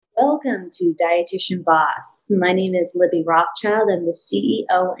welcome to Dietitian Boss. My name is Libby Rothschild. I'm the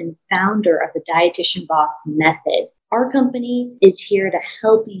CEO and founder of the Dietitian Boss Method. Our company is here to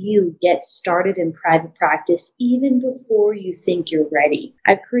help you get started in private practice even before you think you're ready.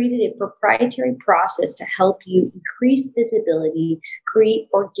 I've created a proprietary process to help you increase visibility, create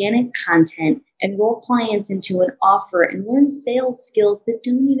organic content, enroll clients into an offer, and learn sales skills that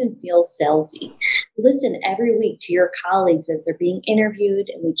don't even feel salesy. Listen every week to your colleagues as they're being interviewed,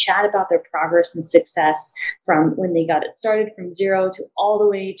 and we chat about their progress and success from when they got it started from zero to all the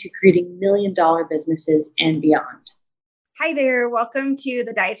way to creating million-dollar businesses and beyond. Hi there. Welcome to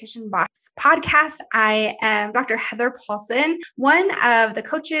the Dietitian Boss podcast. I am Dr. Heather Paulson, one of the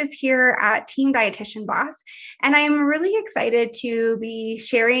coaches here at Team Dietitian Boss, and I am really excited to be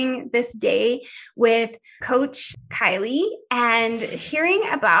sharing this day with Coach Kylie and hearing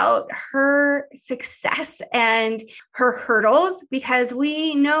about her success and her hurdles, because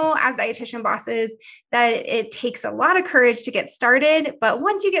we know as dietitian bosses that it takes a lot of courage to get started, but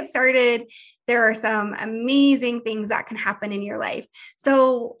once you get started, there are some amazing things that can happen in your life.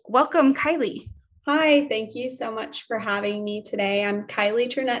 So welcome, Kylie. Hi, thank you so much for having me today. I'm Kylie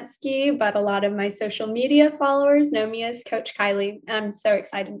Churnetski, but a lot of my social media followers know me as Coach Kylie. I'm so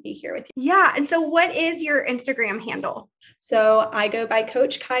excited to be here with you. Yeah. And so what is your Instagram handle? So I go by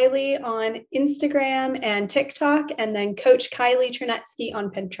Coach Kylie on Instagram and TikTok, and then Coach Kylie Churnetski on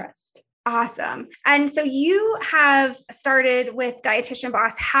Pinterest. Awesome. And so you have started with Dietitian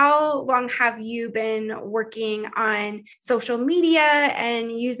Boss. How long have you been working on social media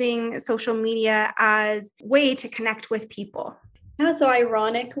and using social media as a way to connect with people? Yeah, so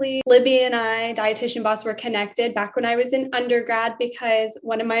ironically, Libby and I, Dietitian Boss, were connected back when I was in undergrad because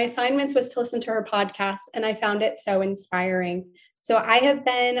one of my assignments was to listen to her podcast, and I found it so inspiring. So I have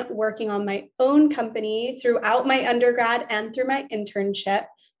been working on my own company throughout my undergrad and through my internship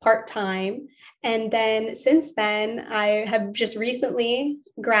part-time. And then since then, I have just recently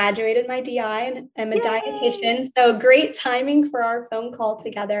graduated my DI and I'm a dietitian. So great timing for our phone call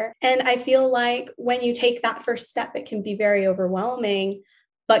together. And I feel like when you take that first step, it can be very overwhelming,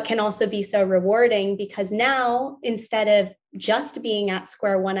 but can also be so rewarding because now instead of just being at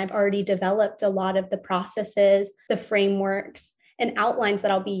square one, I've already developed a lot of the processes, the frameworks, and outlines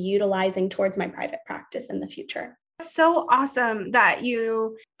that I'll be utilizing towards my private practice in the future. So awesome that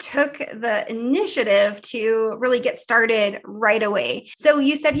you took the initiative to really get started right away. So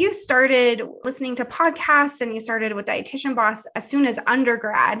you said you started listening to podcasts and you started with Dietitian Boss as soon as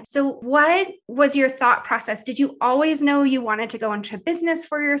undergrad. So what was your thought process? Did you always know you wanted to go into business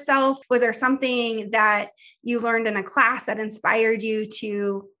for yourself? Was there something that you learned in a class that inspired you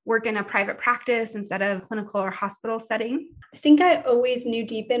to work in a private practice instead of clinical or hospital setting? I think I always knew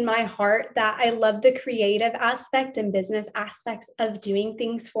deep in my heart that I love the creative aspect and business aspects of doing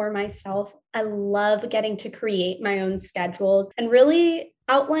things for myself. I love getting to create my own schedules and really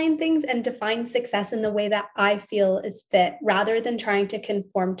outline things and define success in the way that I feel is fit rather than trying to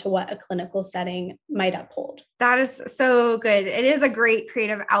conform to what a clinical setting might uphold. That is so good. It is a great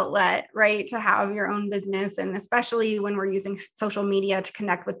creative outlet, right? To have your own business, and especially when we're using social media to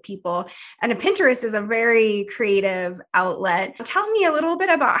connect with people. And Pinterest is a very creative outlet. Tell me a little bit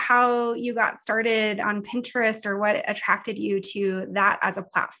about how you got started on Pinterest or what attracted you to that as a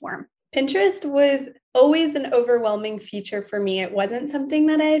platform. Pinterest was always an overwhelming feature for me. It wasn't something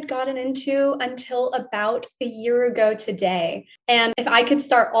that I had gotten into until about a year ago today. And if I could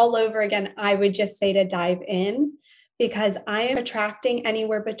start all over again, I would just say to dive in because I am attracting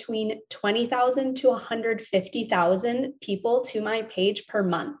anywhere between 20,000 to 150,000 people to my page per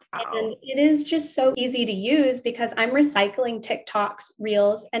month. Wow. And it is just so easy to use because I'm recycling TikToks,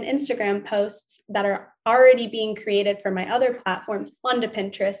 Reels, and Instagram posts that are already being created for my other platforms onto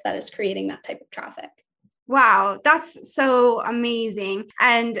Pinterest that is creating that type of traffic. Wow, that's so amazing.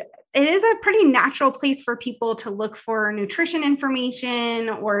 And it is a pretty natural place for people to look for nutrition information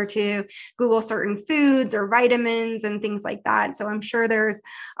or to Google certain foods or vitamins and things like that. So I'm sure there's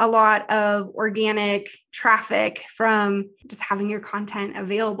a lot of organic traffic from just having your content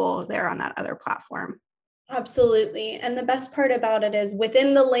available there on that other platform. Absolutely. And the best part about it is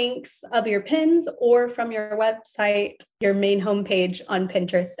within the links of your pins or from your website, your main homepage on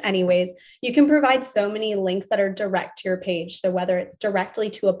Pinterest anyways, you can provide so many links that are direct to your page. So whether it's directly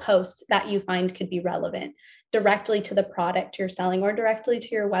to a post that you find could be relevant, directly to the product you're selling, or directly to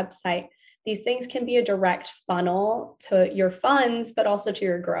your website, these things can be a direct funnel to your funds, but also to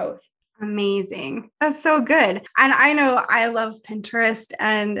your growth. Amazing. That's so good. And I know I love Pinterest,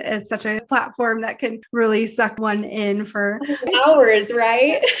 and it's such a platform that can really suck one in for hours,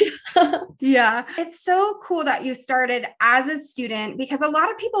 right? Yeah. It's so cool that you started as a student, because a lot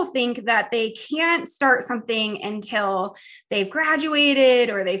of people think that they can't start something until they've graduated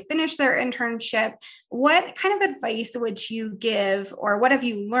or they finish their internship. What kind of advice would you give, or what have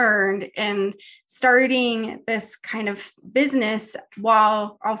you learned in starting this kind of business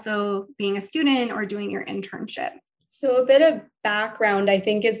while also being a student or doing your internship? So a bit of background, I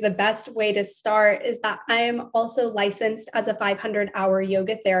think, is the best way to start, is that I am also licensed as a 500-hour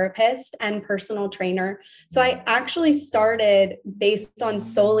yoga therapist and personal trainer. So I actually started based on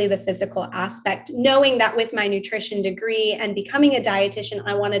solely the physical aspect, knowing that with my nutrition degree and becoming a dietitian,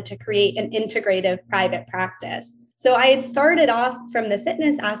 I wanted to create an integrative private practice. So I had started off from the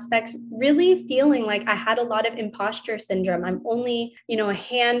fitness aspects, really feeling like I had a lot of imposter syndrome. I'm only, a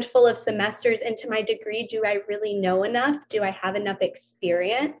handful of semesters into my degree. Do I really know enough? Do I have enough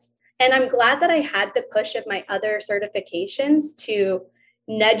experience? And I'm glad that I had the push of my other certifications to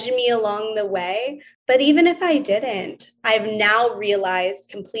nudge me along the way. But even if I didn't, I've now realized,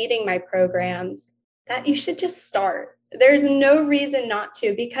 completing my programs, that you should just start. There's no reason not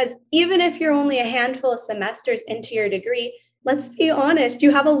to, because even if you're only a handful of semesters into your degree, let's be honest, you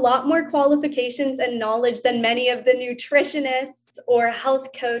have a lot more qualifications and knowledge than many of the nutritionists or health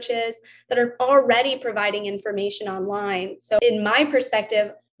coaches that are already providing information online. So in my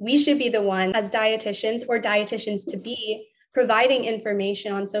perspective, we should be the one, as dietitians or dietitians to be, providing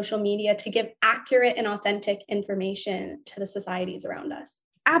information on social media to give accurate and authentic information to the societies around us.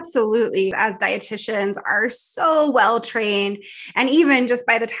 Absolutely. As dietitians are so well trained. And even just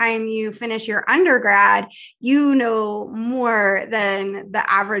by the time you finish your undergrad, you know more than the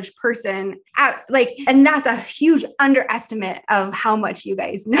average person. And that's a huge underestimate of how much you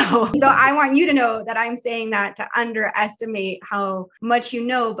guys know. So I want you to know that I'm saying that to underestimate how much you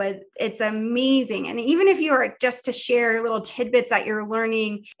know, but it's amazing. And even if you are just to share little tidbits that you're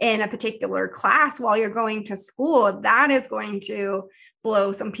learning in a particular class while you're going to school, that is going to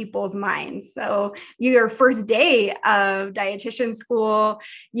blow some people's minds. So your first day of dietitian school,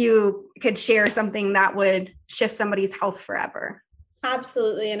 you could share something that would shift somebody's health forever.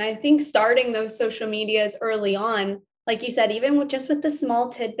 Absolutely. And I think starting those social medias early on, like you said, even with the small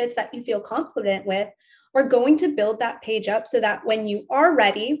tidbits that you feel confident with, are going to build that page up so that when you are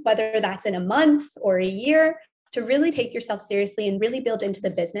ready, whether that's in a month or a year, to really take yourself seriously and really build into the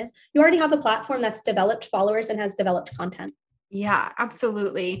business, you already have a platform that's developed followers and has developed content. Yeah,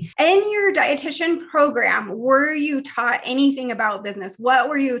 absolutely. In your dietitian program, were you taught anything about business? What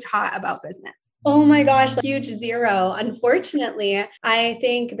were you taught about business? Oh my gosh, huge zero. Unfortunately, I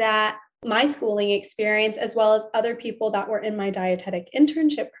think that my schooling experience, as well as other people that were in my dietetic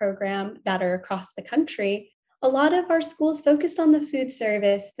internship program that are across the country, a lot of our schools focused on the food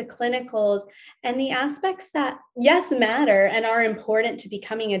service, the clinicals, and the aspects that, yes, matter and are important to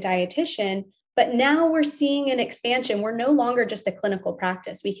becoming a dietitian. But now we're seeing an expansion. We're no longer just a clinical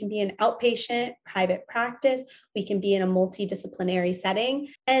practice. We can be an outpatient private practice. We can be in a multidisciplinary setting.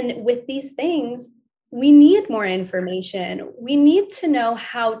 And with these things, we need more information. We need to know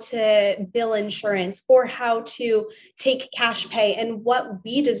how to bill insurance or how to take cash pay and what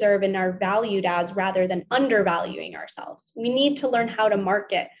we deserve and are valued as, rather than undervaluing ourselves. We need to learn how to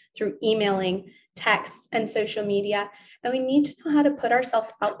market through emailing, text, and social media. And we need to know how to put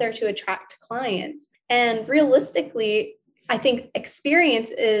ourselves out there to attract clients. And realistically, I think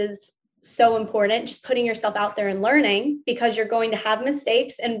experience is so important, just putting yourself out there and learning, because you're going to have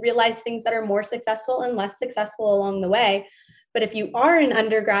mistakes and realize things that are more successful and less successful along the way. But if you are an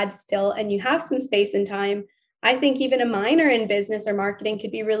undergrad still and you have some space and time, I think even a minor in business or marketing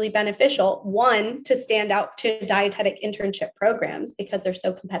could be really beneficial. One, to stand out to dietetic internship programs because they're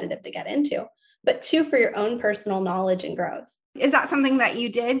so competitive to get into, but two, for your own personal knowledge and growth. Is that something that you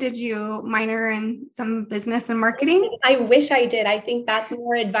did? Did you minor in some business and marketing? I wish I did. I think that's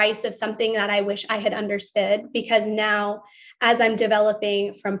more advice of something that I wish I had understood, because now as I'm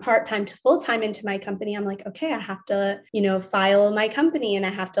developing from part-time to full-time into my company, I'm like, okay, I have to, file my company, and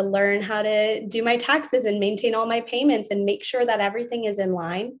I have to learn how to do my taxes and maintain all my payments and make sure that everything is in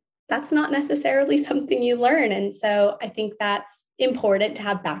line. That's not necessarily something you learn. And so I think that's important to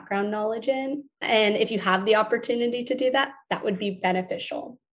have background knowledge in. And if you have the opportunity to do that, that would be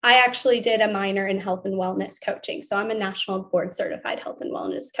beneficial. I actually did a minor in health and wellness coaching. So I'm a national board certified health and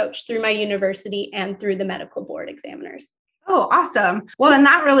wellness coach through my university and through the medical board examiners. Oh, awesome. Well, and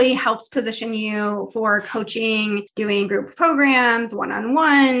that really helps position you for coaching, doing group programs,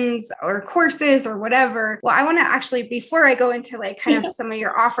 one-on-ones or courses or whatever. Well, I want to actually, before I go into like kind of some of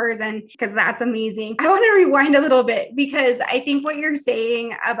your offers, and because that's amazing, I want to rewind a little bit, because I think what you're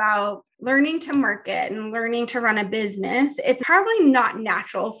saying about learning to market and learning to run a business, it's probably not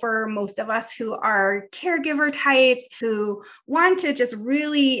natural for most of us who are caregiver types, who want to just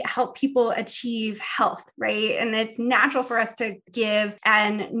really help people achieve health, right? And it's natural for us to give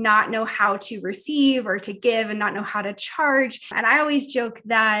and not know how to receive, or to give and not know how to charge. And I always joke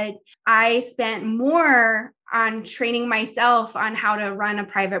that I spent more on training myself on how to run a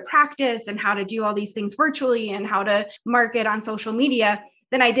private practice and how to do all these things virtually and how to market on social media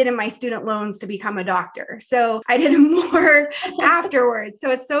than I did in my student loans to become a doctor. So I did more afterwards. So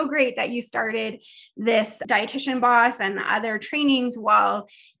it's so great that you started this Dietitian Boss and other trainings while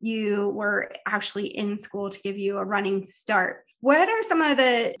you were actually in school to give you a running start. What are some of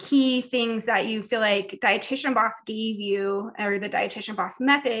the key things that you feel like Dietitian Boss gave you, or the Dietitian Boss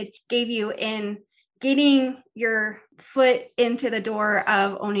method gave you in getting your foot into the door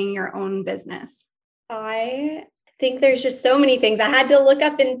of owning your own business? I think there's just so many things. I had to look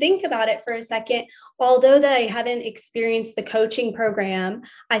up and think about it for a second. Although that I haven't experienced the coaching program,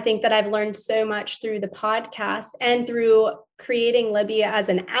 I think that I've learned so much through the podcast and through creating Libby as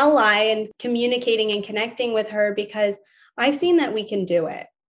an ally and communicating and connecting with her, because I've seen that we can do it.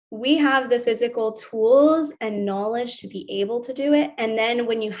 We have the physical tools and knowledge to be able to do it. And then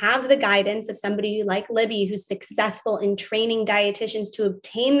when you have the guidance of somebody like Libby, who's successful in training dietitians to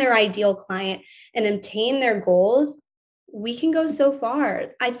obtain their ideal client and obtain their goals, we can go so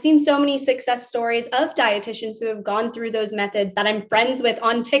far. I've seen so many success stories of dietitians who have gone through those methods that I'm friends with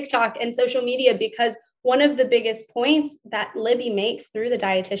on TikTok and social media, because one of the biggest points that Libby makes through the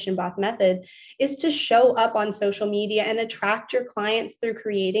Dietitian Boss method is to show up on social media and attract your clients through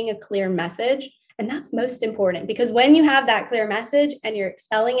creating a clear message. And that's most important, because when you have that clear message and you're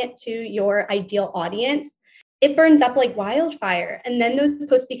selling it to your ideal audience, it burns up like wildfire. And then those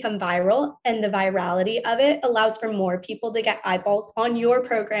posts become viral, and the virality of it allows for more people to get eyeballs on your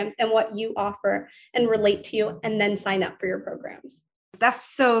programs and what you offer and relate to you, and then sign up for your programs.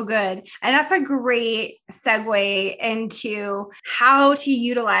 That's so good. And that's a great segue into how to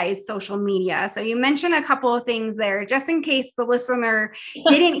utilize social media. So you mentioned a couple of things there, just in case the listener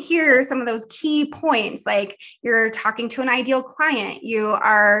didn't hear some of those key points, like you're talking to an ideal client, you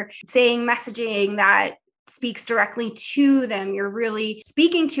are saying messaging that speaks directly to them. You're really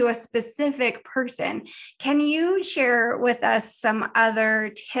speaking to a specific person. Can you share with us some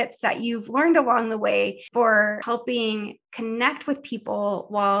other tips that you've learned along the way for helping connect with people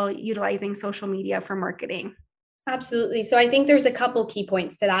while utilizing social media for marketing? Absolutely. So I think there's a couple key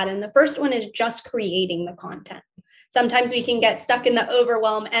points to that. And the first one is just creating the content. Sometimes we can get stuck in the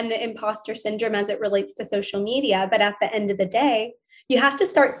overwhelm and the imposter syndrome as it relates to social media. But at the end of the day, you have to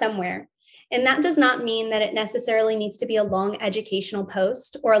start somewhere. And that does not mean that it necessarily needs to be a long educational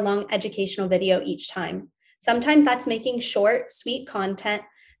post or a long educational video each time. Sometimes that's making short, sweet content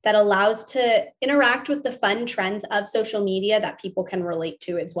that allows to interact with the fun trends of social media that people can relate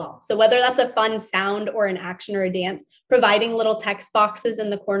to as well. So whether that's a fun sound or an action or a dance, providing little text boxes in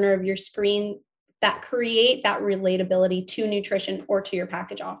the corner of your screen that create that relatability to nutrition or to your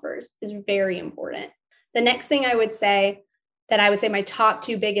package offers is very important. The next thing I would say my top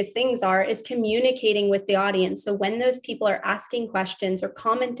two biggest things is communicating with the audience. So when those people are asking questions or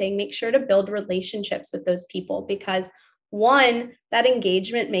commenting, make sure to build relationships with those people, because one, that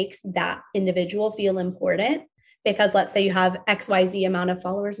engagement makes that individual feel important, because let's say you have XYZ amount of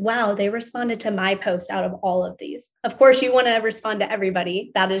followers. Wow, they responded to my post out of all of these. Of course, you want to respond to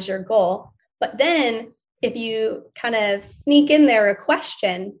everybody. That is your goal. But then if you kind of sneak in there a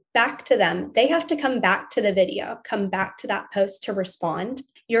question back to them, they have to come back to the video, come back to that post to respond.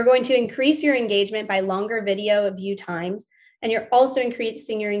 You're going to increase your engagement by longer video view times, and you're also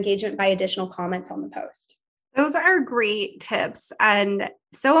increasing your engagement by additional comments on the post. Those are great tips and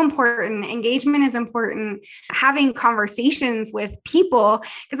so important. Engagement is important. Having conversations with people,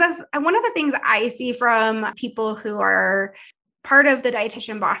 because that's one of the things I see from people who are part of the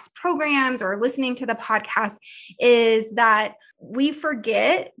Dietitian Boss programs or listening to the podcast, is that we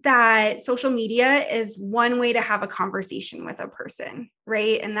forget that social media is one way to have a conversation with a person,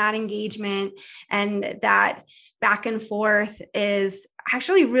 right? And that engagement and that back and forth is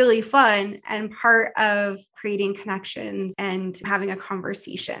actually really fun and part of creating connections and having a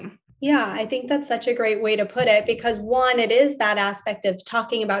conversation. Yeah, I think that's such a great way to put it, because one, it is that aspect of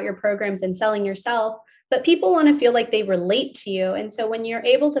talking about your programs and selling yourself, but people want to feel like they relate to you. And so when you're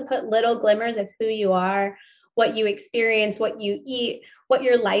able to put little glimmers of who you are, what you experience, what you eat, what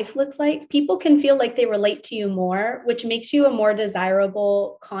your life looks like, people can feel like they relate to you more, which makes you a more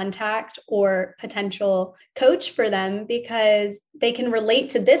desirable contact or potential coach for them because they can relate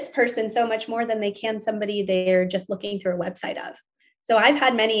to this person so much more than they can somebody they're just looking through a website of. So I've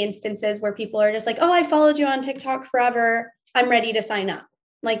had many instances where people are just like, oh, I followed you on TikTok forever. I'm ready to sign up.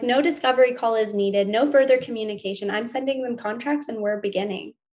 Like no discovery call is needed, no further communication. I'm sending them contracts and we're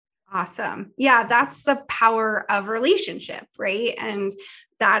beginning. Awesome. Yeah, that's the power of relationship, right? And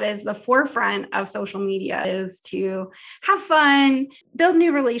that is the forefront of social media, is to have fun, build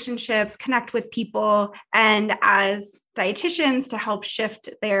new relationships, connect with people, and as dietitians to help shift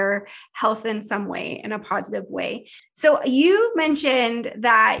their health in some way, in a positive way. So you mentioned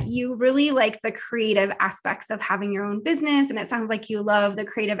that you really like the creative aspects of having your own business. And it sounds like you love the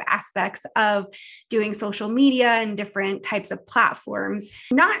creative aspects of doing social media and different types of platforms.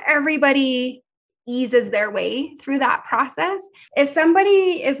 Not everybody eases their way through that process. If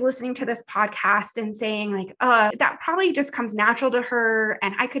somebody is listening to this podcast and saying like, that probably just comes natural to her,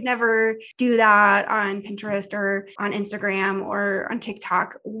 and I could never do that on Pinterest or on Instagram or on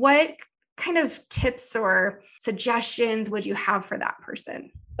TikTok, what kind of tips or suggestions would you have for that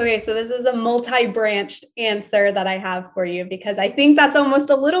person? Okay, so this is a multi-branched answer that I have for you, because I think that's almost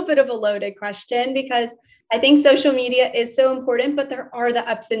a little bit of a loaded question, because I think social media is so important, but there are the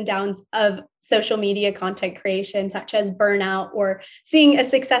ups and downs of social media content creation, such as burnout or seeing a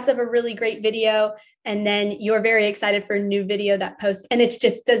success of a really great video, and then you're very excited for a new video that posts, and it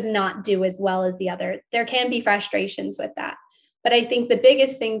just does not do as well as the other. There can be frustrations with that. But I think the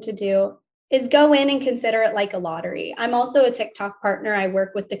biggest thing to do is go in and consider it like a lottery. I'm also a TikTok partner. I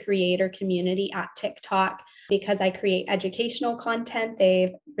work with the creator community at TikTok because I create educational content.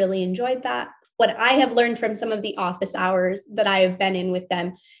 They've really enjoyed that. What I have learned from some of the office hours that I have been in with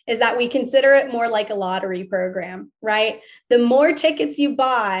them is that we consider it more like a lottery program, right? The more tickets you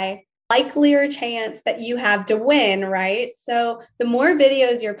buy, likelier chance that you have to win, right? So the more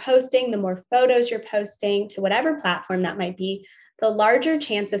videos you're posting, the more photos you're posting to whatever platform that might be, the larger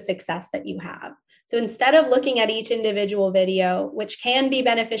chance of success that you have. So instead of looking at each individual video, which can be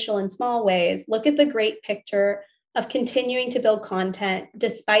beneficial in small ways, look at the great picture of continuing to build content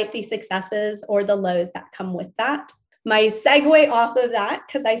despite the successes or the lows that come with that. My segue off of that,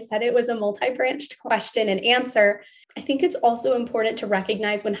 because I said it was a multi-branched question and answer, I think it's also important to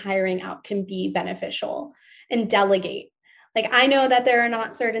recognize when hiring out can be beneficial and delegate. Like I know that there are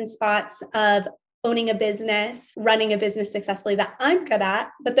not certain spots of owning a business, running a business successfully that I'm good at,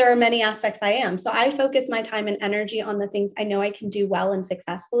 but there are many aspects I am. So I focus my time and energy on the things I know I can do well and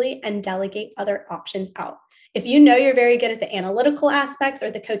successfully and delegate other options out. If you know you're very good at the analytical aspects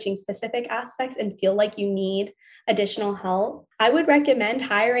or the coaching specific aspects and feel like you need additional help, I would recommend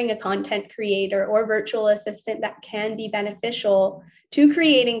hiring a content creator or virtual assistant that can be beneficial to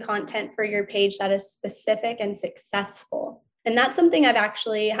creating content for your page that is specific and successful. And that's something I've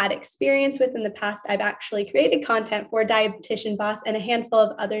actually had experience with in the past. I've actually created content for Dietitian Boss and a handful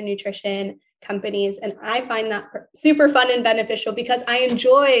of other nutrition companies. And I find that super fun and beneficial because I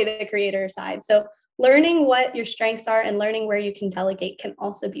enjoy the creator side. So learning what your strengths are and learning where you can delegate can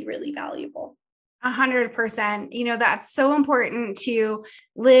also be really valuable. 100%. That's so important to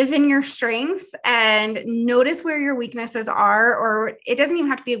live in your strengths and notice where your weaknesses are, or it doesn't even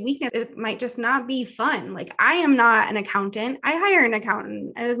have to be a weakness. It might just not be fun. Like I am not an accountant. I hire an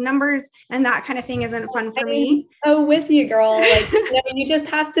accountant as numbers and that kind of thing isn't fun for me. So with you, girl, like, you just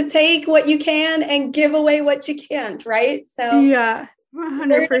have to take what you can and give away what you can't. Right. So yeah.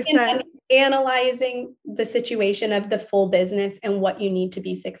 100%. Analyzing the situation of the full business and what you need to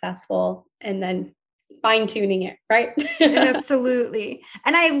be successful and then fine-tuning it, right? Absolutely.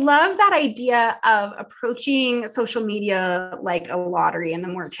 And I love that idea of approaching social media like a lottery, and the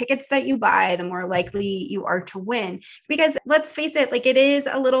more tickets that you buy, the more likely you are to win. Because let's face it, like it is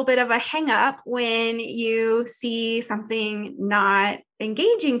a little bit of a hang up when you see something not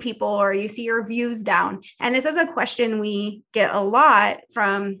engaging people or you see your views down. And this is a question we get a lot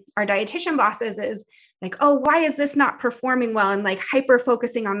from our dietitian bosses is like, oh, why is this not performing well? And like hyper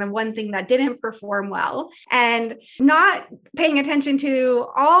focusing on the one thing that didn't perform well and not paying attention to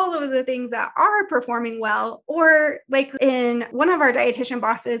all of the things that are performing well. Or like in one of our dietitian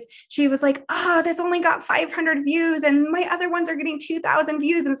bosses, she was like, oh, this only got 500 views and my other ones are getting 2,000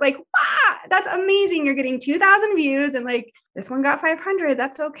 views. And it's like, wow, that's amazing. You're getting 2,000 views and like this one got 500.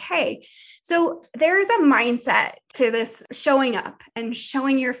 That's okay. So there's a mindset to this showing up and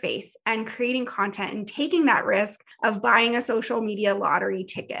showing your face and creating content and taking that risk of buying a social media lottery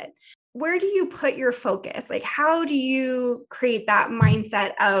ticket. Where do you put your focus? Like, how do you create that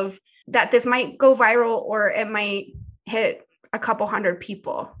mindset of that this might go viral or it might hit a couple hundred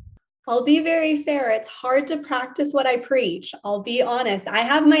people? I'll be very fair. It's hard to practice what I preach. I'll be honest. I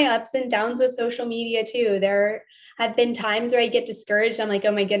have my ups and downs with social media too. There have been times where I get discouraged. I'm like,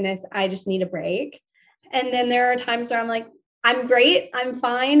 oh my goodness, I just need a break. And then there are times where I'm like, I'm great, I'm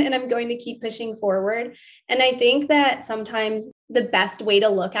fine, and I'm going to keep pushing forward. And I think that sometimes the best way to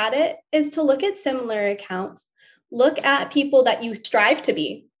look at it is to look at similar accounts. Look at people that you strive to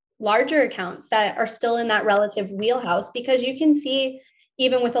be, larger accounts that are still in that relative wheelhouse, because you can see,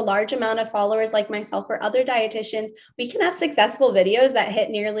 even with a large amount of followers like myself or other dietitians, we can have successful videos that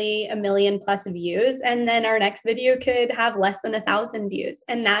hit nearly 1 million plus views. And then our next video could have less than 1,000 views.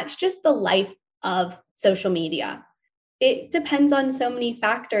 And that's just the life of social media. It depends on so many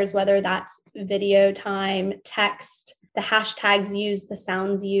factors, whether that's video time, text, the hashtags used, the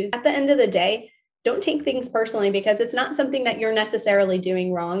sounds used. At the end of the day, don't take things personally, because it's not something that you're necessarily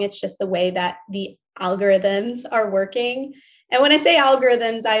doing wrong. It's just the way that the algorithms are working. And when I say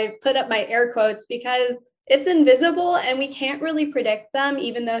algorithms, I put up my air quotes because it's invisible and we can't really predict them,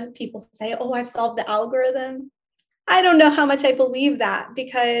 even though people say, oh, I've solved the algorithm. I don't know how much I believe that,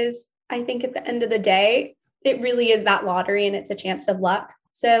 because I think at the end of the day, it really is that lottery and it's a chance of luck.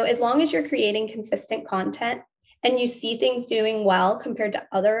 So as long as you're creating consistent content and you see things doing well compared to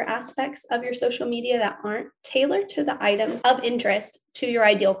other aspects of your social media that aren't tailored to the items of interest to your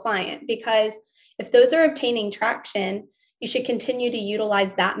ideal client, because if those are obtaining traction, you should continue to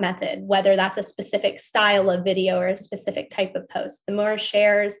utilize that method, whether that's a specific style of video or a specific type of post. The more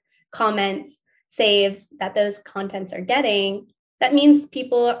shares, comments, saves that those contents are getting, that means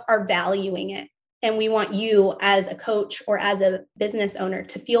people are valuing it. And we want you as a coach or as a business owner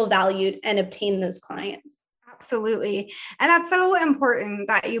to feel valued and obtain those clients. Absolutely. And that's so important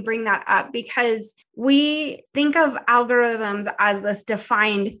that you bring that up, because we think of algorithms as this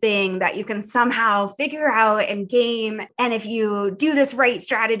defined thing that you can somehow figure out and game. And if you do this right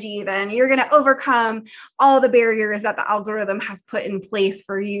strategy, then you're going to overcome all the barriers that the algorithm has put in place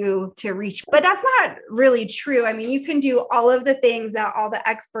for you to reach. But that's not really true. I mean, you can do all of the things that all the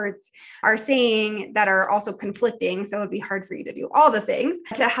experts are saying that are also conflicting. So it'd be hard for you to do all the things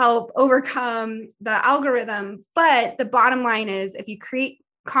to help overcome the algorithm. But the bottom line is, if you create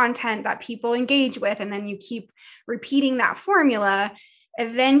content that people engage with, and then you keep repeating that formula,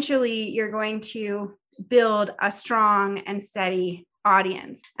 eventually you're going to build a strong and steady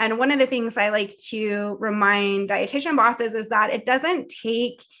audience. And one of the things I like to remind dietitian bosses is that it doesn't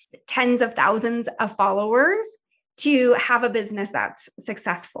take tens of thousands of followers to have a business that's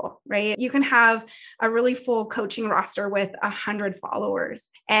successful, right? You can have a really full coaching roster with 100 followers,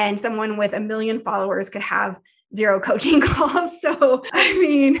 and someone with 1 million followers could have 0 coaching calls. So,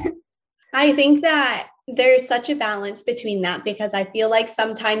 I think that there's such a balance between that, because I feel like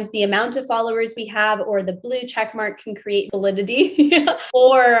sometimes the amount of followers we have or the blue check mark can create validity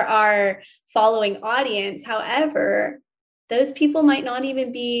for our following audience. However, those people might not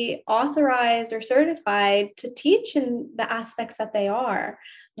even be authorized or certified to teach in the aspects that they are.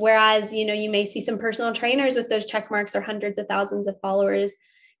 Whereas, you may see some personal trainers with those check marks or hundreds of thousands of followers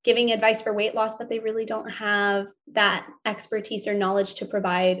giving advice for weight loss, but they really don't have that expertise or knowledge to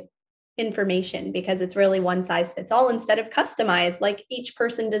provide information, because it's really one size fits all instead of customized, like each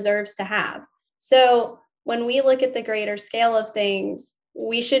person deserves to have. So when we look at the greater scale of things,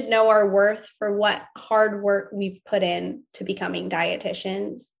 we should know our worth for what hard work we've put in to becoming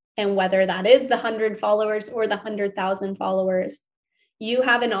dietitians. And whether that is the 100 followers or the 100,000 followers, you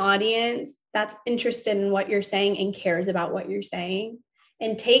have an audience that's interested in what you're saying and cares about what you're saying.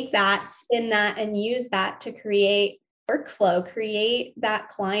 And take that, spin that, and use that to create workflow, create that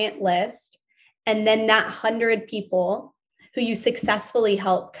client list. And then that 100 people who you successfully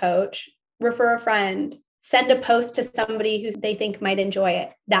help coach, refer a friend, send a post to somebody who they think might enjoy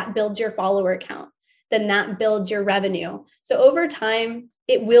it. That builds your follower count. Then that builds your revenue. So over time,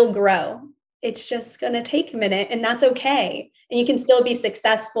 it will grow. It's just going to take a minute, and that's okay. And you can still be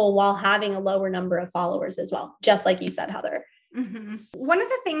successful while having a lower number of followers as well, just like you said, Heather. Mm-hmm. One of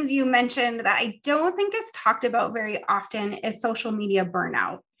the things you mentioned that I don't think is talked about very often is social media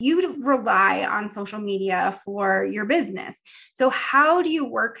burnout. You rely on social media for your business. So how do you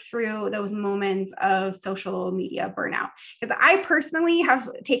work through those moments of social media burnout? Because I personally have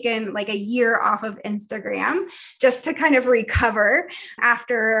taken like a year off of Instagram just to kind of recover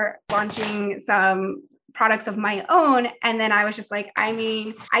after launching some products of my own. And then I was just like,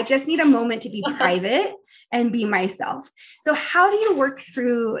 I just need a moment to be private and be myself. So how do you work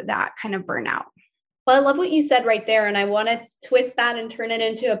through that kind of burnout? Well, I love what you said right there. And I want to twist that and turn it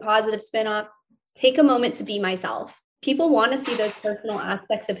into a positive spinoff. Take a moment to be myself. People want to see those personal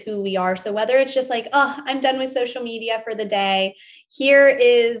aspects of who we are. So whether it's just like, oh, I'm done with social media for the day, here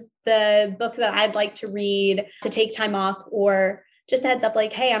is the book that I'd like to read to take time off, or just a heads up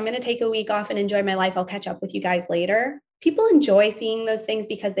like, hey, I'm going to take a week off and enjoy my life. I'll catch up with you guys later. People enjoy seeing those things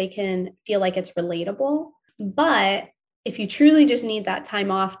because they can feel like it's relatable. But if you truly just need that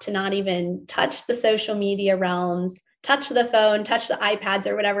time off to not even touch the social media realms, touch the phone, touch the iPads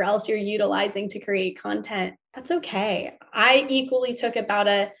or whatever else you're utilizing to create content, that's okay. I equally took about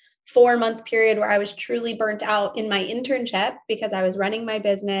a 4-month period where I was truly burnt out in my internship because I was running my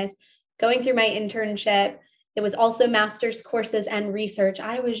business, going through my internship. It was also master's courses and research.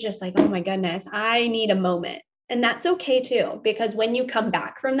 I was just like, oh my goodness, I need a moment. And that's okay too, because when you come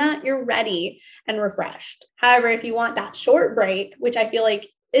back from that, you're ready and refreshed. However, if you want that short break, which I feel like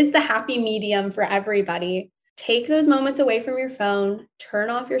is the happy medium for everybody, take those moments away from your phone, turn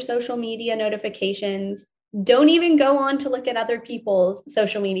off your social media notifications. Don't even go on to look at other people's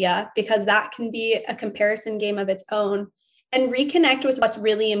social media because that can be a comparison game of its own, and reconnect with what's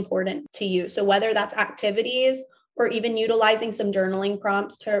really important to you. So whether that's activities or even utilizing some journaling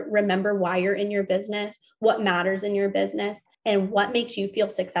prompts to remember why you're in your business, what matters in your business, and what makes you feel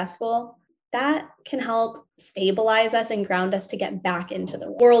successful, that can help stabilize us and ground us to get back into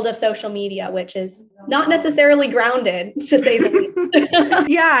the world of social media, which is not necessarily grounded, to say the least.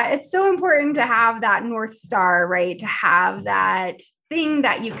 Yeah, it's so important to have that North Star, right? To have that thing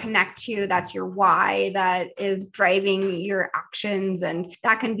that you connect to, that's your why, that is driving your actions. And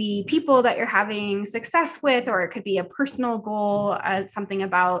that can be people that you're having success with, or it could be a personal goal, something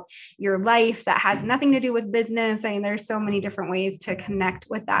about your life that has nothing to do with business. I mean, there's so many different ways to connect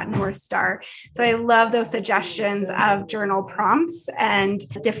with that North Star. So I love those suggestions of journal prompts and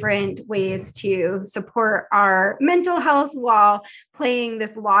different ways to support our mental health while playing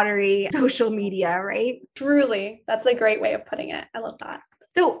this lottery social media, right? Truly, that's a great way of putting it. I love that.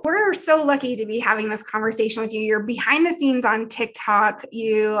 So we're so lucky to be having this conversation with you. You're behind the scenes on TikTok.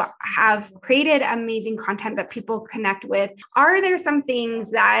 You have created amazing content that people connect with. Are there some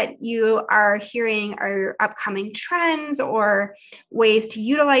things that you are hearing are upcoming trends or ways to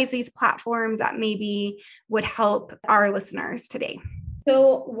utilize these platforms that maybe would help our listeners today?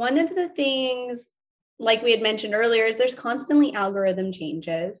 So one of the things, like we had mentioned earlier, is there's constantly algorithm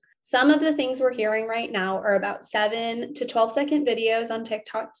changes. Some of the things we're hearing right now are about 7 to 12-second videos on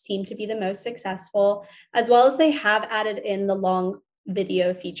TikTok seem to be the most successful, as well as they have added in the long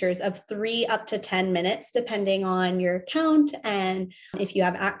video features of 3 up to 10 minutes, depending on your account and if you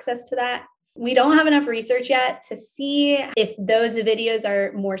have access to that. We don't have enough research yet to see if those videos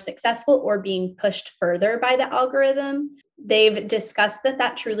are more successful or being pushed further by the algorithm. They've discussed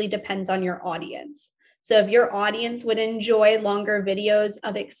that truly depends on your audience. So if your audience would enjoy longer videos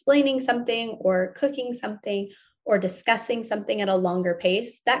of explaining something or cooking something or discussing something at a longer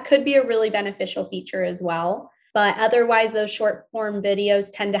pace, that could be a really beneficial feature as well. But otherwise, those short form videos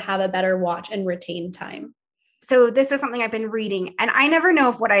tend to have a better watch and retain time. So this is something I've been reading, and I never know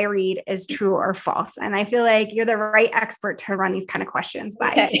if what I read is true or false. And I feel like you're the right expert to run these kind of questions by.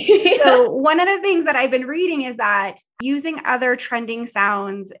 Okay. So one of the things that I've been reading is that using other trending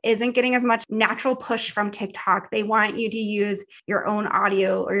sounds isn't getting as much natural push from TikTok. They want you to use your own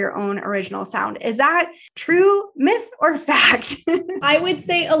audio or your own original sound. Is that true, myth, or fact? I would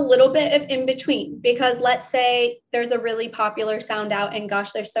say a little bit of in between, because let's say there's a really popular sound out, and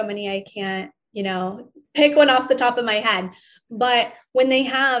gosh, there's so many I can't, pick one off the top of my head. But when they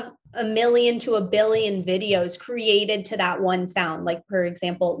have 1 million to 1 billion videos created to that one sound, like for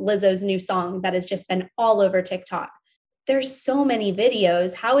example, Lizzo's new song that has just been all over TikTok, there's so many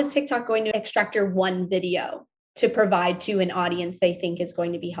videos. How is TikTok going to extract your one video to provide to an audience they think is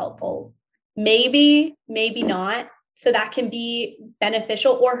going to be helpful? Maybe, maybe not. So that can be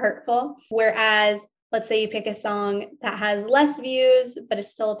beneficial or hurtful. Whereas let's say you pick a song that has less views, but it's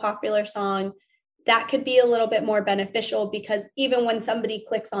still a popular song, that could be a little bit more beneficial, because even when somebody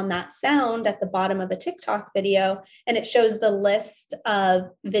clicks on that sound at the bottom of a TikTok video and it shows the list of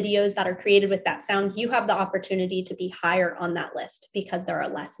videos that are created with that sound, you have the opportunity to be higher on that list because there are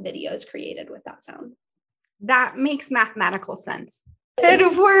less videos created with that sound. That makes mathematical sense. And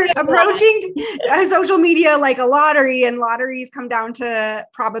if we're approaching social media like a lottery, and lotteries come down to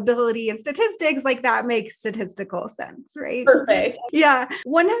probability and statistics, like that makes statistical sense, right? Perfect. Yeah.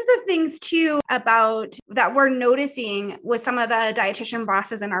 One of the things too about that we're noticing with some of the dietitian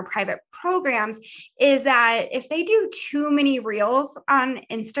bosses in our private programs is that if they do too many reels on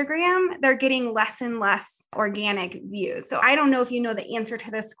Instagram, they're getting less and less organic views. So I don't know if you know the answer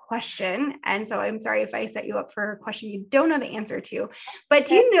to this question. And so I'm sorry if I set you up for a question you don't know the answer to. But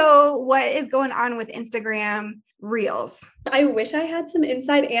do you know what is going on with Instagram Reels? I wish I had some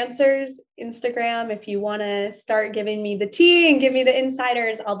inside answers. Instagram, if you want to start giving me the tea and give me the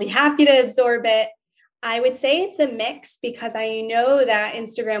insiders, I'll be happy to absorb it. I would say it's a mix because I know that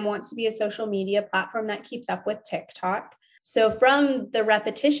Instagram wants to be a social media platform that keeps up with TikTok. So from the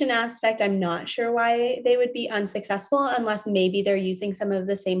repetition aspect, I'm not sure why they would be unsuccessful unless maybe they're using some of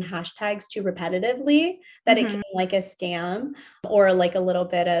the same hashtags too repetitively that it can be like a scam or like a little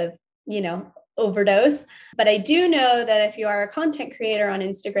bit of, overdose. But I do know that if you are a content creator on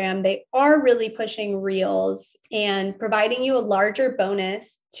Instagram, they are really pushing reels and providing you a larger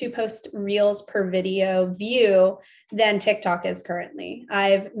bonus to post reels per video view than TikTok is currently.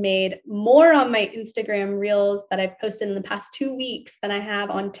 I've made more on my Instagram reels that I've posted in the past 2 weeks than I have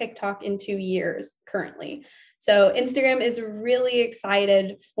on TikTok in 2 years currently. So Instagram is really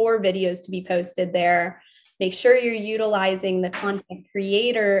excited for videos to be posted there. Make sure you're utilizing the content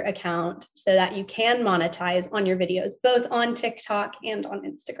creator account so that you can monetize on your videos, both on TikTok and on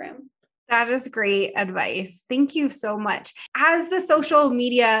Instagram. That is great advice. Thank you so much. As the social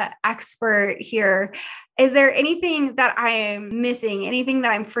media expert here, is there anything that I am missing, anything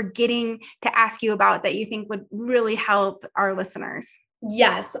that I'm forgetting to ask you about that you think would really help our listeners?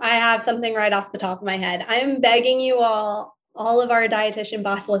 Yes, I have something right off the top of my head. I'm begging you all of our Dietitian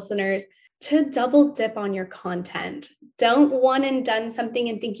Boss listeners, to double dip on your content. Don't one and done something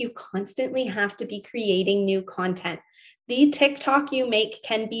and think you constantly have to be creating new content. The TikTok you make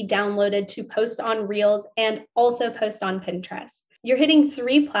can be downloaded to post on Reels and also post on Pinterest. You're hitting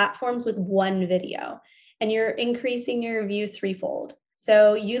 3 platforms with 1 video and you're increasing your view 3-fold.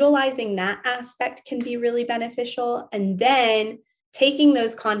 So utilizing that aspect can be really beneficial. And then taking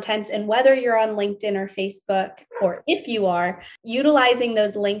those contents, and whether you're on LinkedIn or Facebook, or if you are, utilizing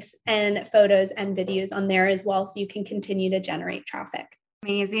those links and photos and videos on there as well so you can continue to generate traffic.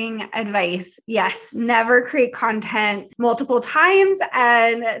 Amazing advice. Yes. Never create content multiple times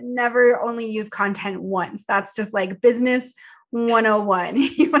and never only use content once. That's just like business 101.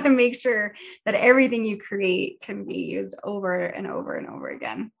 You want to make sure that everything you create can be used over and over and over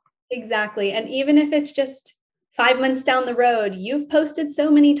again. Exactly. And even if it's just 5 months down the road, you've posted so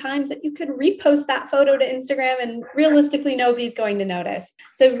many times that you could repost that photo to Instagram and realistically nobody's going to notice.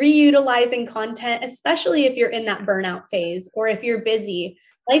 So reutilizing content, especially if you're in that burnout phase or if you're busy,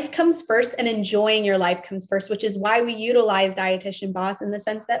 life comes first and enjoying your life comes first, which is why we utilize Dietitian Boss in the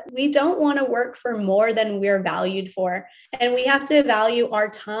sense that we don't want to work for more than we're valued for. And we have to value our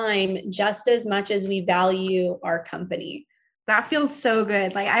time just as much as we value our company. That feels so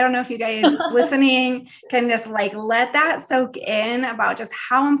good. Like, I don't know if you guys listening can just like let that soak in about just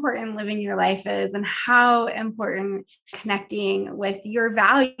how important living your life is and how important connecting with your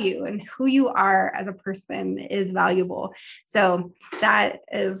value and who you are as a person is valuable. So that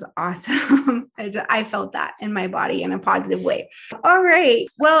is awesome. I felt that in my body in a positive way. All right.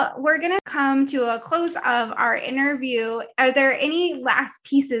 Well, we're going to come to a close of our interview. Are there any last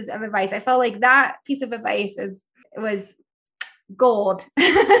pieces of advice? I felt like that piece of advice was gold,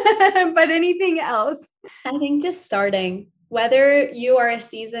 but anything else? I think just starting, whether you are a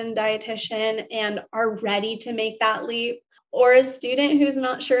seasoned dietitian and are ready to make that leap, or a student who's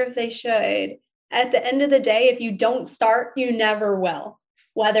not sure if they should, at the end of the day, if you don't start, you never will.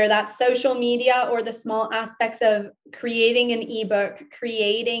 Whether that's social media or the small aspects of creating an ebook,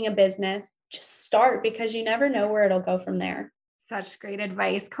 creating a business, just start because you never know where it'll go from there. Such great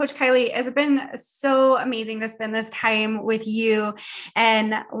advice. Coach Kylie, it's been so amazing to spend this time with you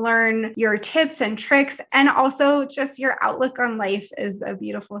and learn your tips and tricks. And also just your outlook on life is a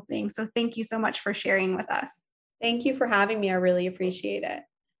beautiful thing. So thank you so much for sharing with us. Thank you for having me. I really appreciate it.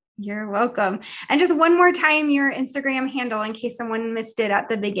 You're welcome. And just one more time, your Instagram handle in case someone missed it at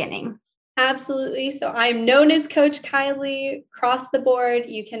the beginning. Absolutely. So I'm known as Coach Kylie across the board.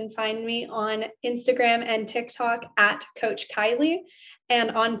 You can find me on Instagram and TikTok at Coach Kylie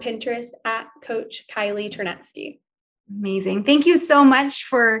and on Pinterest at Coach Kylie Churnetski. Amazing. Thank you so much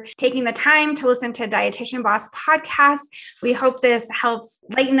for taking the time to listen to Dietitian Boss podcast. We hope this helps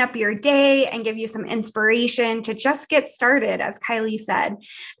lighten up your day and give you some inspiration to just get started, as Kylie said.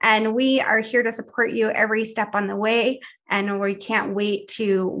 And we are here to support you every step on the way. And we can't wait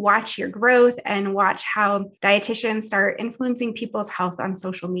to watch your growth and watch how dietitians start influencing people's health on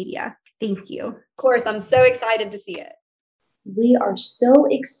social media. Thank you. Of course, I'm so excited to see it. We are so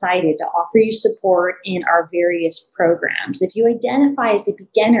excited to offer you support in our various programs. If you identify as a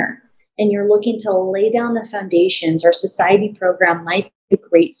beginner and you're looking to lay down the foundations, our society program might be a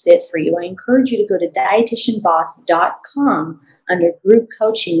great fit for you. I encourage you to go to dietitianboss.com under group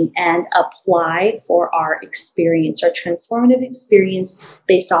coaching and apply for our experience, our transformative experience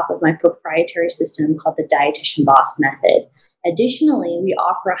based off of my proprietary system called the Dietitian Boss Method. Additionally, we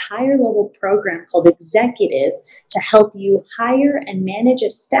offer a higher level program called Executive to help you hire and manage a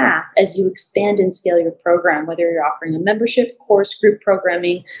staff as you expand and scale your program, whether you're offering a membership, course, group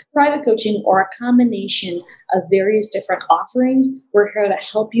programming, private coaching, or a combination of various different offerings. We're here to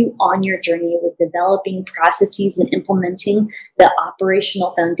help you on your journey with developing processes and implementing the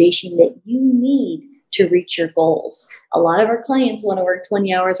operational foundation that you need to reach your goals. A lot of our clients want to work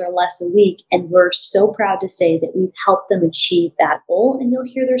 20 hours or less a week, and we're so proud to say that we've helped them achieve that goal, and you'll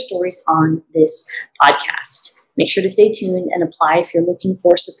hear their stories on this podcast. Make sure to stay tuned and apply if you're looking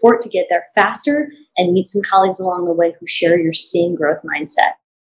for support to get there faster and meet some colleagues along the way who share your same growth mindset.